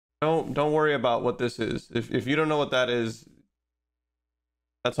Don't worry about what this is. If you don't know what that is,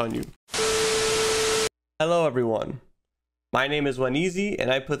 that's on you. Hello everyone. My name is Wanizi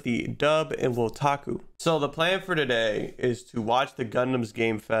and I put the dub in Wotaku. So the plan for today is to watch the Gundam's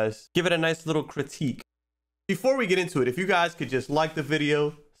Game Fest, give it a nice little critique. Before we get into it, if you guys could just like the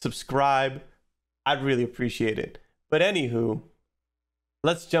video, subscribe, I'd really appreciate it. But anywho,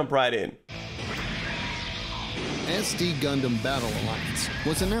 let's jump right in. SD Gundam Battle Alliance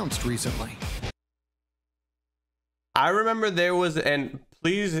was announced recently. I remember there was, and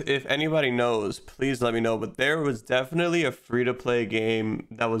please, if anybody knows, please let me know, but there was definitely a free-to-play game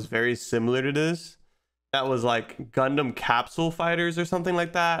that was very similar to this. That was like Gundam Capsule Fighters or something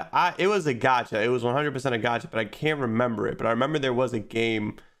like that. It was a gacha. It was 100% a gacha, but I can't remember it. But I remember there was a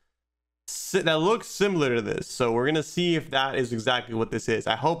game that looks similar to this. So we're going to see if that is exactly what this is.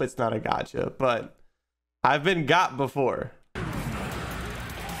 I hope it's not a gacha, but I've been got before.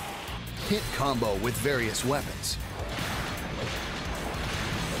 Hit combo with various weapons.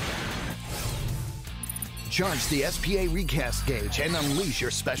 Charge the SPA recast gauge and unleash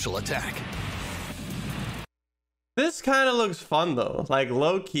your special attack. This kind of looks fun though, like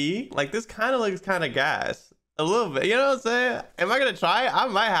low key. Like this kind of looks kind of gas a little bit. You know what I'm saying? Am I gonna try it? I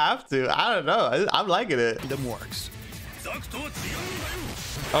might have to. I don't know. I'm liking it. Gundam works.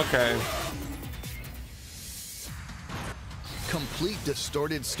 Okay. Complete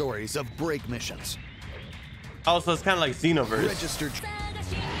distorted stories of break missions. Oh, so it's kind of like Xenoverse. Registered.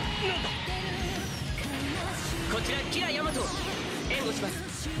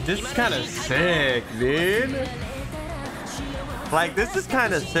 This is kind of sick, dude. Like, this is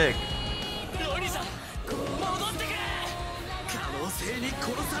kind of sick.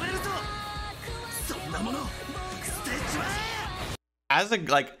 As a,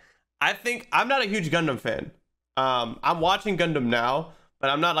 like, I think I'm not a huge Gundam fan. I'm watching Gundam now, but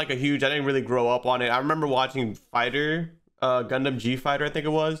I'm not like a huge, I didn't really grow up on it. I remember watching Fighter, Gundam G Fighter, I think it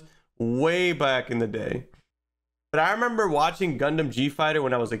was, way back in the day. But I remember watching Gundam G Fighter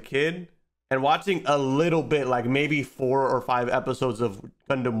when I was a kid and watching a little bit, like maybe 4 or 5 episodes of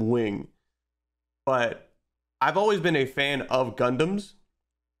Gundam Wing. But I've always been a fan of Gundams.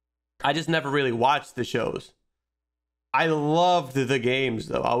 I just never really watched the shows. I loved the games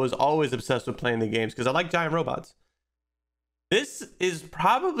though. I was always obsessed with playing the games because I like giant robots. This is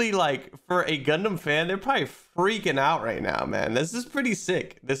probably like, for a Gundam fan, they're probably freaking out right now, man. This is pretty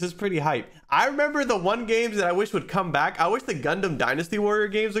sick. This is pretty hype. I remember the one games that I wish would come back. I wish the Gundam Dynasty Warrior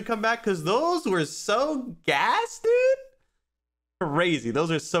games would come back because those were so gas, dude. Crazy.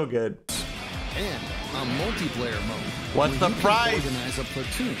 Those are so good. And a multiplayer mode. What's the price? Organize a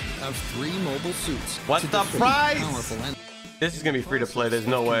platoon of 3 mobile suits. What's the price? This is gonna be free to play. There's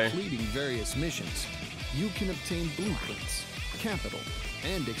no way. Completing various missions, you can obtain blueprints, capital,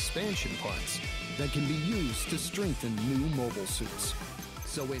 and expansion parts that can be used to strengthen new mobile suits.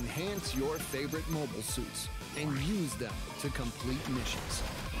 So enhance your favorite mobile suits and use them to complete missions.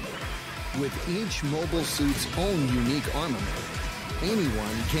 With each mobile suit's own unique armament,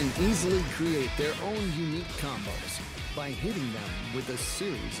 anyone can easily create their own unique combos by hitting them with a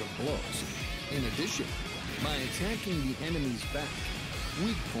series of blows. In addition, by attacking the enemy's back,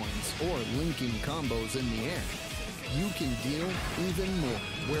 weak points, or linking combos in the air, you can deal even more,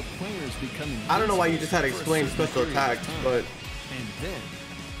 where players become... I don't know why you just had to explain special attacks, but... And then,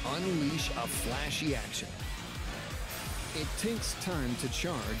 unleash a flashy action. It takes time to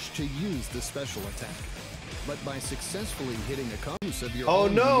charge to use the special attack. But by successfully hitting a combo of your oh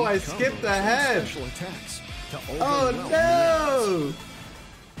own no, I unique skipped combos ahead. Special attacks to Oh no!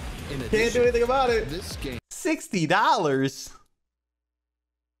 In addition, Can't do anything about it. This game $60.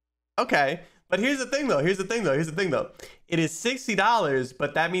 Okay, but here's the thing though. It is $60,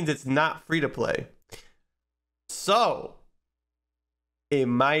 but that means it's not free to play. So it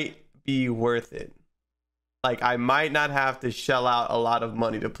might be worth it. Like, I might not have to shell out a lot of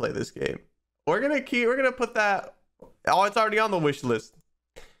money to play this game. We're gonna put that. Oh, it's already on the wish list.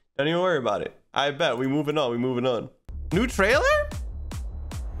 Don't even worry about it. I bet we moving on. New trailer?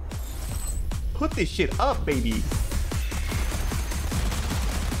 Put this shit up, baby.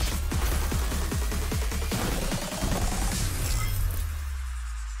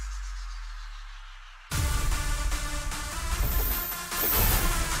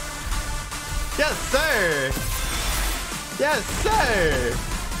 Yes, sir. Yes, sir.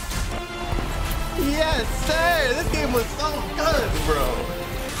 Yes, sir. This game was so good, bro.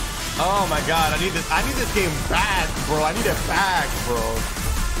 Oh my god, I need this game back, bro. I need it back, bro.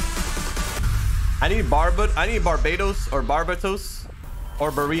 I need Barbados or Barbatos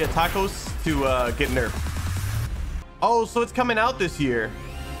or Barilla Tacos to get nerfed. Oh, so it's coming out this year.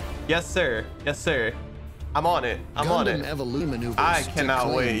 Yes, sir. Yes, sir. I'm on it. I'm on it. Evolution maneuvers I to cannot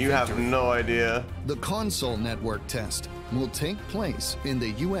claim wait. You have victory. no idea. The console network test will take place in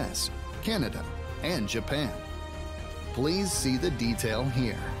the US, Canada, and Japan. Please see the detail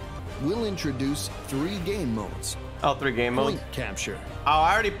here. We'll introduce 3 game modes. Oh, 3 game modes. Point capture. Oh,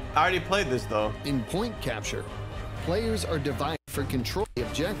 I already played this though. In point capture, players are divided for control the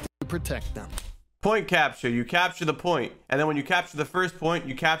objective to protect them. Point capture. You capture the point, and then when you capture the first point,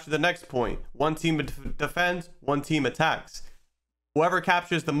 you capture the next point. One team defends, one team attacks. Whoever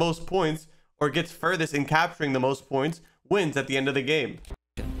captures the most points or gets furthest in capturing the most points wins at the end of the game.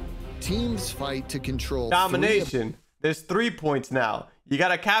 Teams fight to control Domination. There's 3 points now. You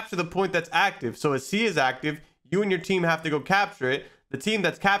gotta capture the point that's active. So as C is active, you and your team have to go capture it. The team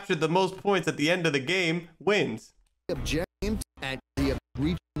that's captured the most points at the end of the game wins. objective at the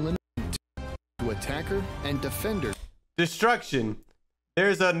reach limit to attacker and defender. Destruction.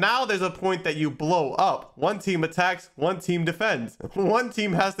 There's a point that you blow up. One team attacks, one team defends. One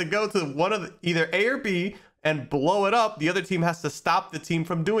team has to go to one of either A or B and blow it up. The other team has to stop the team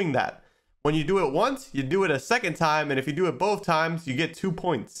from doing that. When you do it once, you do it a second time, and if you do it both times, you get 2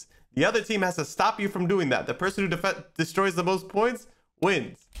 points. The other team has to stop you from doing that. The person who destroys the most points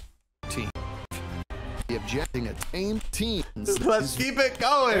wins. Team. The objective attained teams. Let's keep it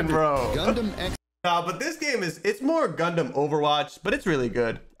going, bro. Gundam X. But this game it's more Gundam Overwatch, but it's really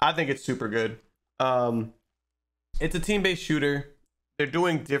good. I think it's super good. It's a team-based shooter. They're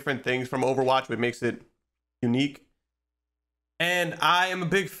doing different things from Overwatch, which makes it unique. And I am a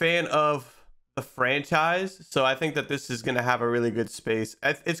big fan of the franchise, so I think that this is going to have a really good space.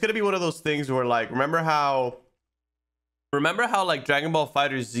 It's going to be one of those things where, like, remember how like Dragon Ball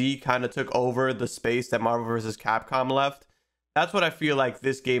Fighter Z kind of took over the space that Marvel vs. Capcom left? That's what I feel like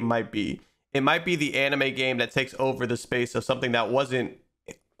this game might be. It might be the anime game that takes over the space of something that wasn't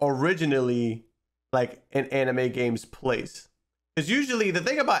originally like an anime game's place. Because usually the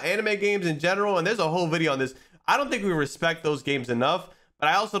thing about anime games in general, and there's a whole video on this, I don't think we respect those games enough, but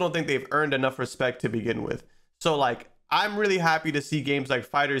I also don't think they've earned enough respect to begin with. So like, I'm really happy to see games like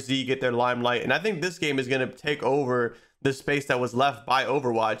Fighter Z get their limelight, and I think this game is going to take over the space that was left by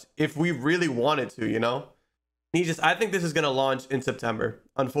Overwatch if we really wanted to, you know? I think this is going to launch in September,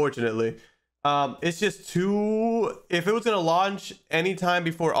 unfortunately. It's just if it was going to launch anytime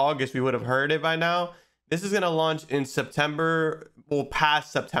before August, we would have heard it by now. This is going to launch in September, well,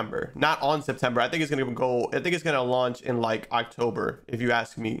 past September, not on September. I think it's going to launch in like October, if you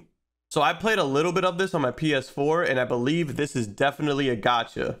ask me. So I played a little bit of this on my PS4, and I believe this is definitely a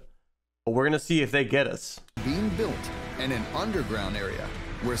gacha. But we're going to see if they get us. Being built in an underground area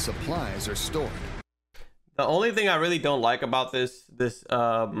where supplies are stored. The only thing I really don't like about this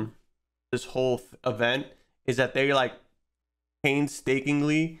whole event is that they like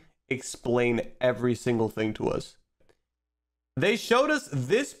painstakingly explain every single thing to us. They showed us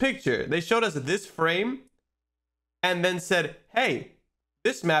this picture, they showed us this frame, and then said, hey,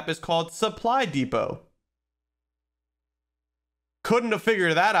 this map is called Supply Depot. Couldn't have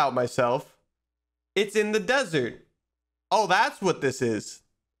figured that out myself. It's in the desert. Oh, that's what this is.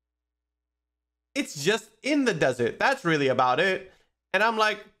 It's just in the desert. That's really about it. And I'm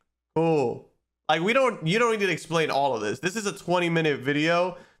like, cool. Like, you don't need to explain all of this. This is a 20-minute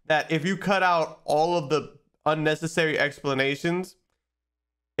video that if you cut out all of the unnecessary explanations,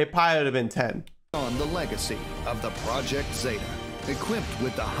 it probably would have been 10. On the legacy of the Project Zeta, equipped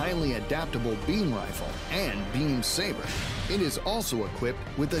with the highly adaptable beam rifle and beam saber, it is also equipped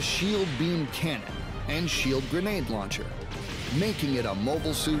with a shield beam cannon and shield grenade launcher, making it a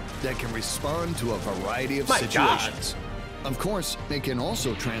mobile suit that can respond to a variety of situations. Of course, it can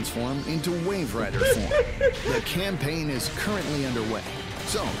also transform into Wave Rider form. The campaign is currently underway,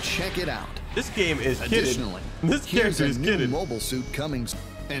 so check it out. This game is Additionally, this here's character a is new kidding. mobile suit coming.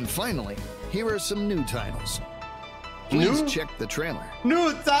 And finally, here are some new titles. Please check the trailer.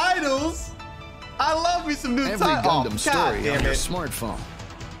 New titles? I love me some new Every titles. Gundam story on your smartphone,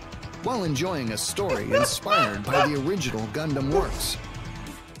 while enjoying a story inspired by the original Gundam works.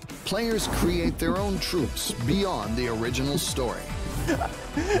 Players create their own troops beyond the original story.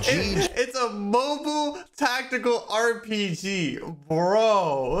 It's a mobile tactical RPG,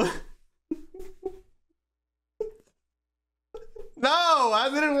 bro. No, I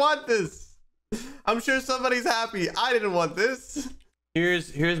didn't want this. I'm sure somebody's happy. I didn't want this.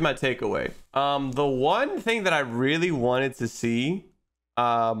 Here's my takeaway. The one thing that I really wanted to see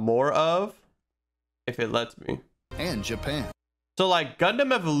more of, if it lets me, and Japan. so like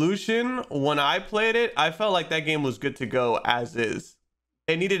Gundam Evolution, when I played it, I felt like that game was good to go as is.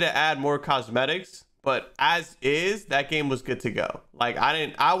 It needed to add more cosmetics but as is, that game was good to go. Like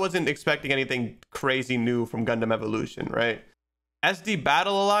I wasn't expecting anything crazy new from Gundam Evolution, right? SD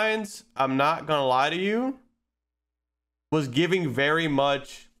Battle Alliance, I'm not gonna lie to you, was giving very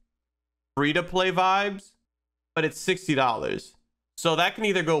much free-to-play vibes, but it's $60. So that can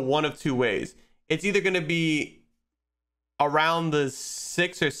either go one of two ways. It's either gonna be around the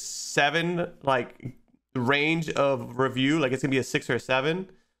 6 or 7 like range of review, like it's gonna be a 6 or 7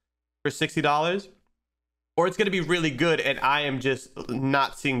 for $60, or it's gonna be really good and I am just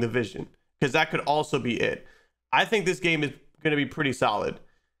not seeing the vision, because that could also be it. I think this game is gonna be pretty solid.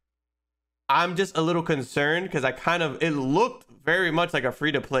 I'm just a little concerned because it looked very much like a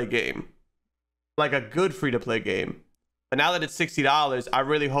free-to-play game, like a good free-to-play game. But now that it's $60, I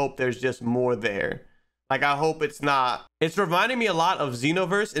really hope there's just more there. Like, I hope it's not. It's reminding me a lot of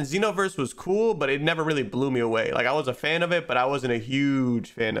Xenoverse, and Xenoverse was cool, but it never really blew me away. Like, I was a fan of it, but I wasn't a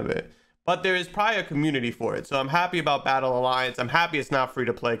huge fan of it. But there is probably a community for it. So I'm happy about Battle Alliance. I'm happy it's not free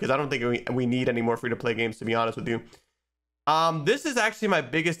to play, because I don't think we need any more free to play games, to be honest with you. This is actually my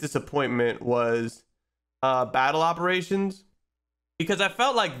biggest disappointment was Battle Operations, because I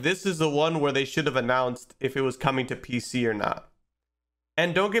felt like this is the one where they should have announced if it was coming to PC or not.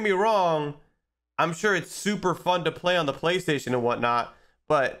 And don't get me wrong, I'm sure it's super fun to play on the PlayStation and whatnot,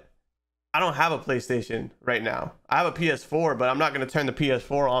 but I don't have a PlayStation right now. I have a PS4, but I'm not going to turn the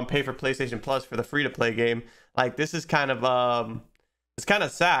PS4 on, pay for PlayStation Plus for the free-to-play game. Like, this is kind of it's kind of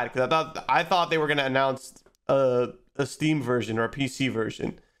sad, because I thought they were going to announce a Steam version or a PC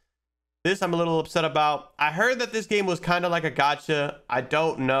version. This I'm a little upset about. I heard that this game was kind of like a gacha. I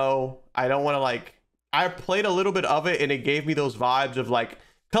don't know. I don't want to, like, I played a little bit of it and it gave me those vibes of like,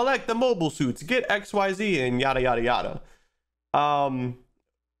 collect the mobile suits, get XYZ and yada yada yada.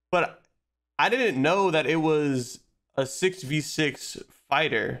 But I didn't know that it was a 6v6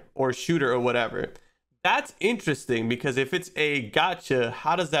 fighter or shooter or whatever. That's interesting, because if it's a gacha,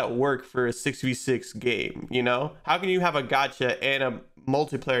 how does that work for a 6v6 game? You know, how can you have a gacha and a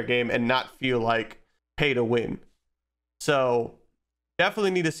multiplayer game and not feel like pay to win? So definitely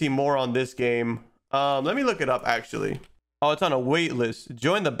need to see more on this game. Let me look it up actually. Oh, it's on a wait list.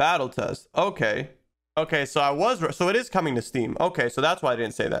 Join the battle test. Okay, so it is coming to Steam. Okay, so that's why I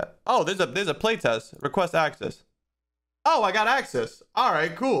didn't say that. Oh, there's a play test. Request access. Oh, I got access. All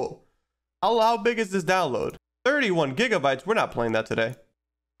right, cool. How big is this download? 31 gigabytes. We're not playing that today.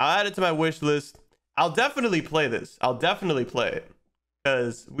 I'll add it to my wish list. I'll definitely play this. I'll definitely play it,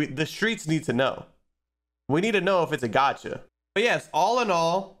 because the streets need to know. We need to know if it's a gacha. But yes, all in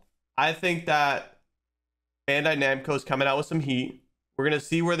all, I think that Bandai Namco is coming out with some heat. We're going to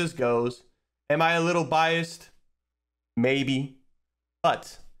see where this goes. Am I a little biased? Maybe.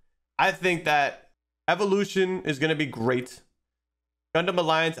 But I think that Evolution is going to be great. Gundam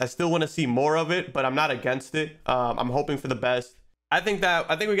Alliance, I still want to see more of it, but I'm not against it. I'm hoping for the best. I think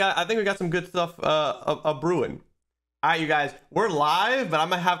we got some good stuff brewing. All right, you guys, we're live, but I'm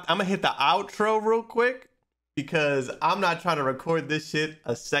gonna hit the outro real quick, because I'm not trying to record this shit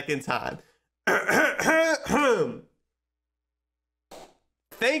a second time.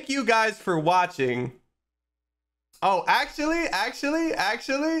 Thank you guys for watching. Oh, actually,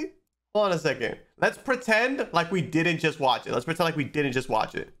 hold on a second. Let's pretend like we didn't just watch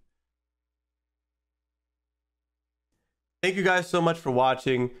it. Thank you guys so much for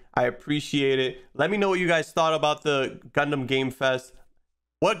watching. I appreciate it. Let me know what you guys thought about the Gundam Game Fest.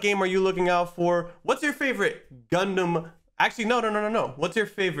 What game are you looking out for? What's your favorite Gundam? Actually, no. What's your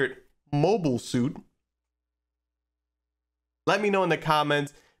favorite mobile suit? Let me know in the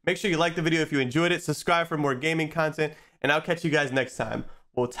comments. Make sure you like the video if you enjoyed it. Subscribe for more gaming content. And I'll catch you guys next time.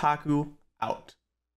 Wotaku out.